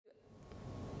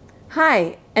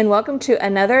Hi, and welcome to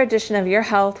another edition of Your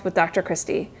Health with Dr.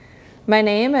 Christy. My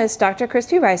name is Dr.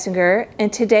 Christy Reisinger,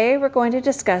 and today we're going to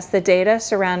discuss the data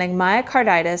surrounding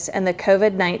myocarditis and the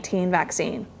COVID-19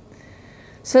 vaccine.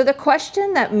 So the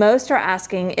question that most are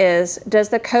asking is, does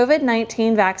the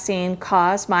COVID-19 vaccine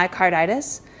cause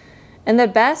myocarditis? And the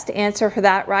best answer for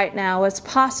that right now is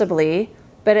possibly,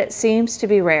 but it seems to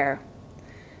be rare.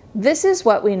 This is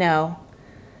what we know.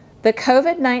 The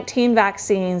COVID-19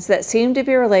 vaccines that seem to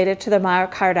be related to the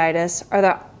myocarditis are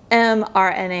the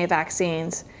mRNA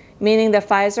vaccines, meaning the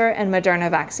Pfizer and Moderna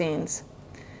vaccines.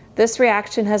 This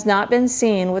reaction has not been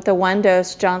seen with the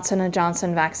one-dose Johnson &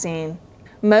 Johnson vaccine.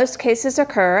 Most cases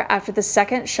occur after the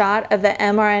second shot of the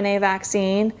mRNA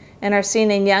vaccine and are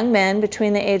seen in young men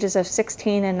between the ages of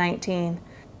 16 and 19.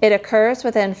 It occurs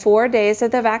within 4 days of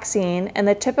the vaccine, and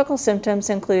the typical symptoms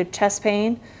include chest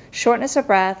pain, shortness of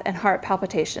breath, and heart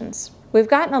palpitations. We've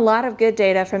gotten a lot of good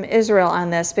data from Israel on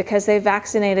this because they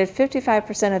vaccinated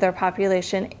 55% of their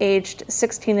population aged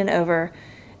 16 and over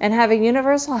and have a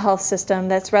universal health system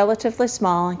that's relatively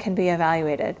small and can be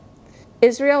evaluated.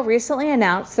 Israel recently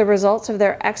announced the results of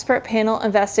their expert panel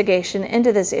investigation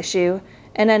into this issue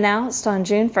and announced on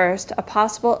June 1st a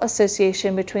possible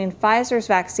association between Pfizer's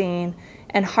vaccine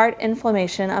and heart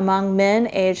inflammation among men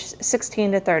aged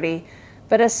 16 to 30,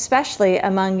 but especially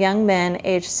among young men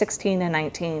aged 16 and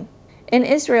 19. In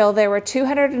Israel, there were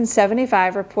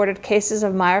 275 reported cases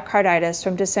of myocarditis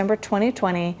from December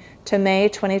 2020 to May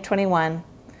 2021,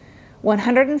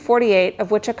 148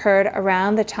 of which occurred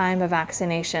around the time of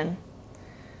vaccination.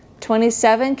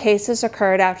 27 cases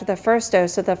occurred after the first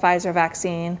dose of the Pfizer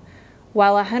vaccine,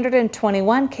 while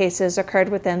 121 cases occurred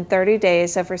within 30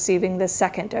 days of receiving the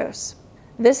second dose.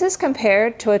 This is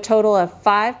compared to a total of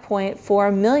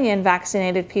 5.4 million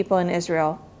vaccinated people in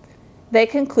Israel. They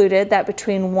concluded that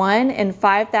between 1 and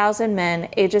 5,000 men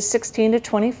ages 16 to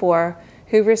 24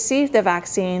 who received the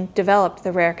vaccine developed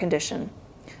the rare condition.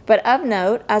 But of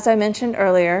note, as I mentioned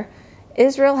earlier,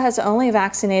 Israel has only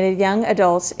vaccinated young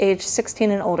adults aged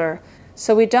 16 and older,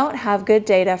 so we don't have good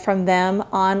data from them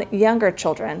on younger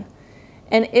children.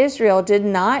 And Israel did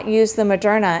not use the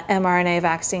Moderna mRNA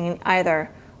vaccine either,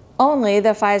 only the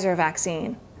Pfizer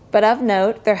vaccine. But of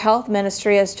note, their health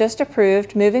ministry has just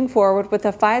approved moving forward with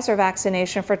the Pfizer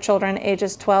vaccination for children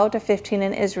ages 12 to 15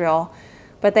 in Israel,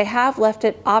 but they have left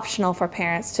it optional for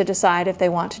parents to decide if they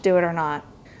want to do it or not.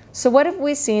 So what have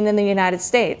we seen in the United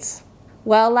States?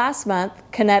 Well, last month,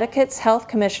 Connecticut's health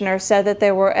commissioner said that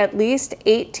there were at least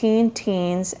 18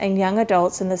 teens and young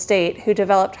adults in the state who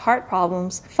developed heart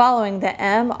problems following the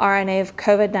mRNA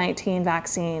COVID-19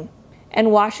 vaccine. And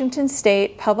Washington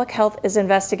State Public Health is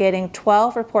investigating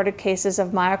 12 reported cases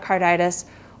of myocarditis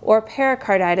or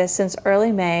pericarditis since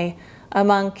early May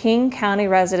among King County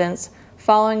residents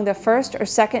following the first or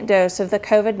second dose of the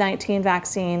COVID-19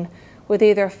 vaccine with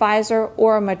either Pfizer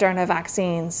or Moderna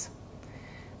vaccines.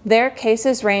 Their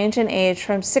cases range in age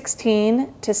from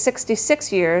 16 to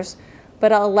 66 years,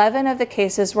 but 11 of the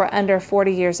cases were under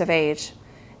 40 years of age,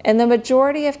 and the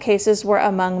majority of cases were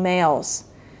among males.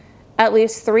 At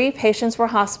least 3 patients were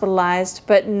hospitalized,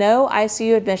 but no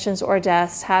ICU admissions or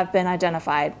deaths have been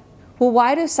identified. Well,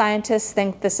 why do scientists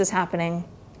think this is happening?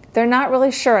 They're not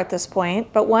really sure at this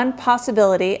point, but one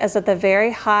possibility is that the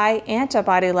very high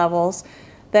antibody levels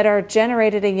that are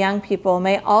generated in young people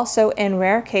may also, in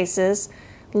rare cases,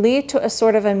 lead to a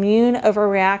sort of immune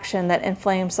overreaction that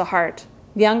inflames the heart.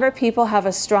 Younger people have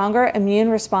a stronger immune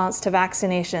response to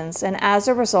vaccinations, and as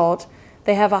a result,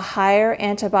 they have a higher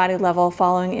antibody level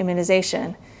following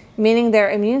immunization, meaning their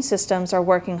immune systems are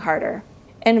working harder.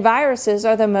 And viruses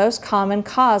are the most common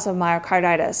cause of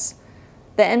myocarditis.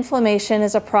 The inflammation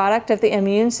is a product of the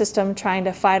immune system trying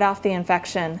to fight off the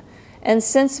infection. And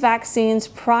since vaccines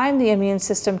prime the immune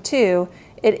system too,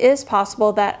 it is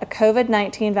possible that a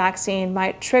COVID-19 vaccine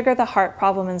might trigger the heart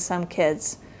problem in some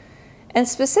kids. And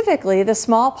specifically, the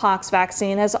smallpox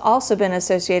vaccine has also been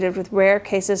associated with rare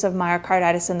cases of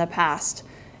myocarditis in the past,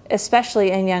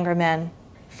 especially in younger men.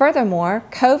 Furthermore,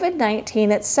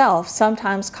 COVID-19 itself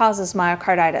sometimes causes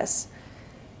myocarditis.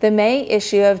 The May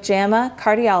issue of JAMA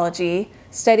Cardiology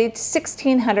studied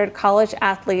 1,600 college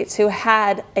athletes who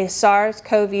had a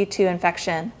SARS-CoV-2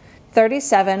 infection.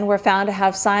 37 were found to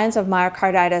have signs of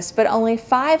myocarditis, but only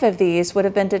 5 of these would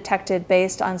have been detected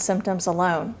based on symptoms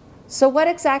alone. So what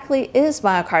exactly is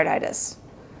myocarditis?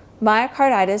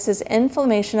 Myocarditis is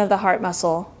inflammation of the heart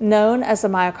muscle, known as the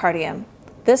myocardium.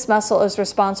 This muscle is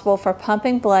responsible for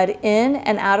pumping blood in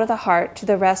and out of the heart to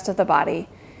the rest of the body.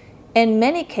 In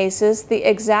many cases, the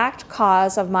exact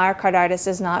cause of myocarditis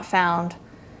is not found.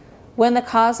 When the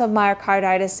cause of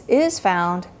myocarditis is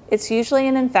found, it's usually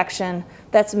an infection,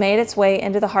 that's made its way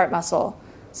into the heart muscle,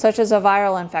 such as a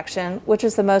viral infection, which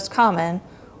is the most common,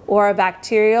 or a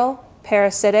bacterial,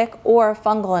 parasitic, or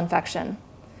fungal infection.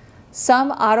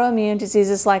 Some autoimmune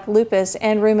diseases like lupus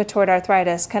and rheumatoid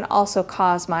arthritis can also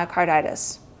cause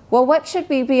myocarditis. Well, what should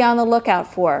we be on the lookout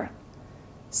for?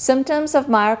 Symptoms of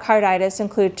myocarditis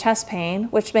include chest pain,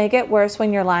 which may get worse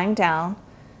when you're lying down,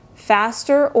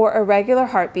 faster or irregular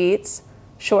heartbeats,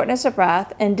 shortness of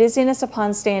breath, and dizziness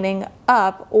upon standing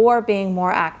up or being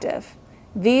more active.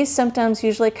 These symptoms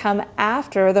usually come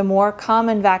after the more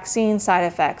common vaccine side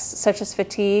effects, such as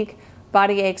fatigue,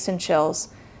 body aches, and chills.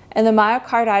 And the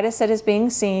myocarditis that is being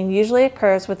seen usually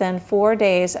occurs within 4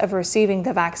 days of receiving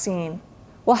the vaccine.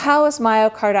 Well, how is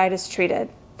myocarditis treated?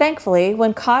 Thankfully,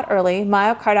 when caught early,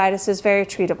 myocarditis is very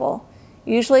treatable,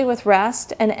 usually with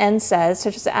rest and NSAIDs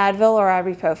such as Advil or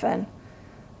ibuprofen.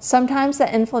 Sometimes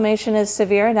the inflammation is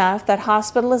severe enough that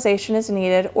hospitalization is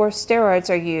needed or steroids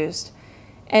are used.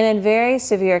 And in very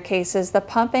severe cases, the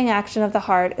pumping action of the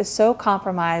heart is so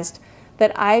compromised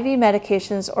that IV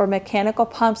medications or mechanical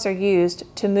pumps are used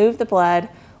to move the blood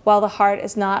while the heart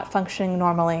is not functioning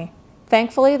normally.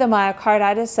 Thankfully, the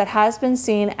myocarditis that has been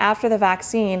seen after the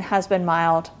vaccine has been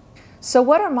mild. So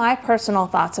what are my personal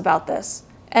thoughts about this?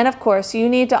 And of course, you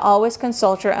need to always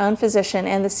consult your own physician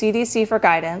and the CDC for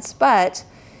guidance, but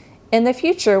in the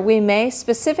future, we may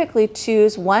specifically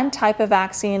choose one type of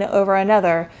vaccine over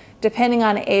another depending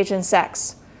on age and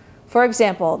sex. For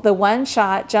example, the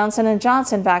one-shot Johnson &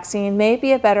 Johnson vaccine may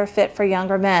be a better fit for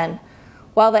younger men,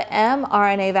 while the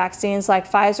mRNA vaccines like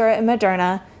Pfizer and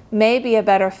Moderna may be a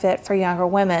better fit for younger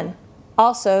women.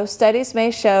 Also, studies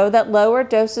may show that lower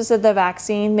doses of the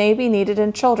vaccine may be needed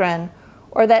in children,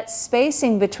 or that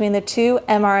spacing between the two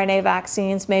mRNA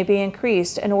vaccines may be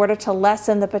increased in order to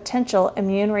lessen the potential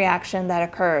immune reaction that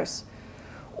occurs.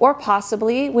 Or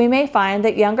possibly, we may find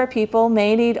that younger people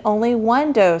may need only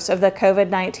one dose of the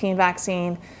COVID-19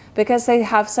 vaccine because they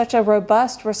have such a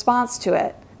robust response to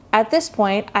it. At this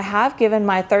point, I have given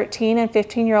my 13 and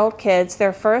 15-year-old kids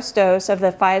their first dose of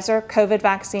the Pfizer COVID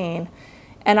vaccine,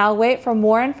 and I'll wait for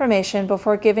more information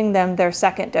before giving them their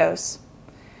second dose.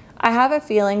 I have a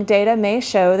feeling data may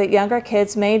show that younger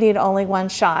kids may need only one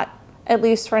shot, at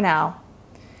least for now.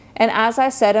 And as I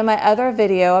said in my other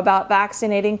video about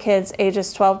vaccinating kids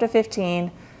ages 12 to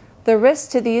 15, the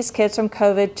risk to these kids from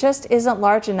COVID just isn't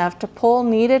large enough to pull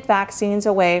needed vaccines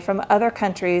away from other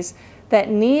countries that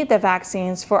need the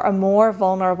vaccines for a more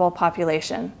vulnerable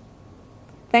population.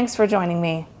 Thanks for joining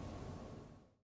me.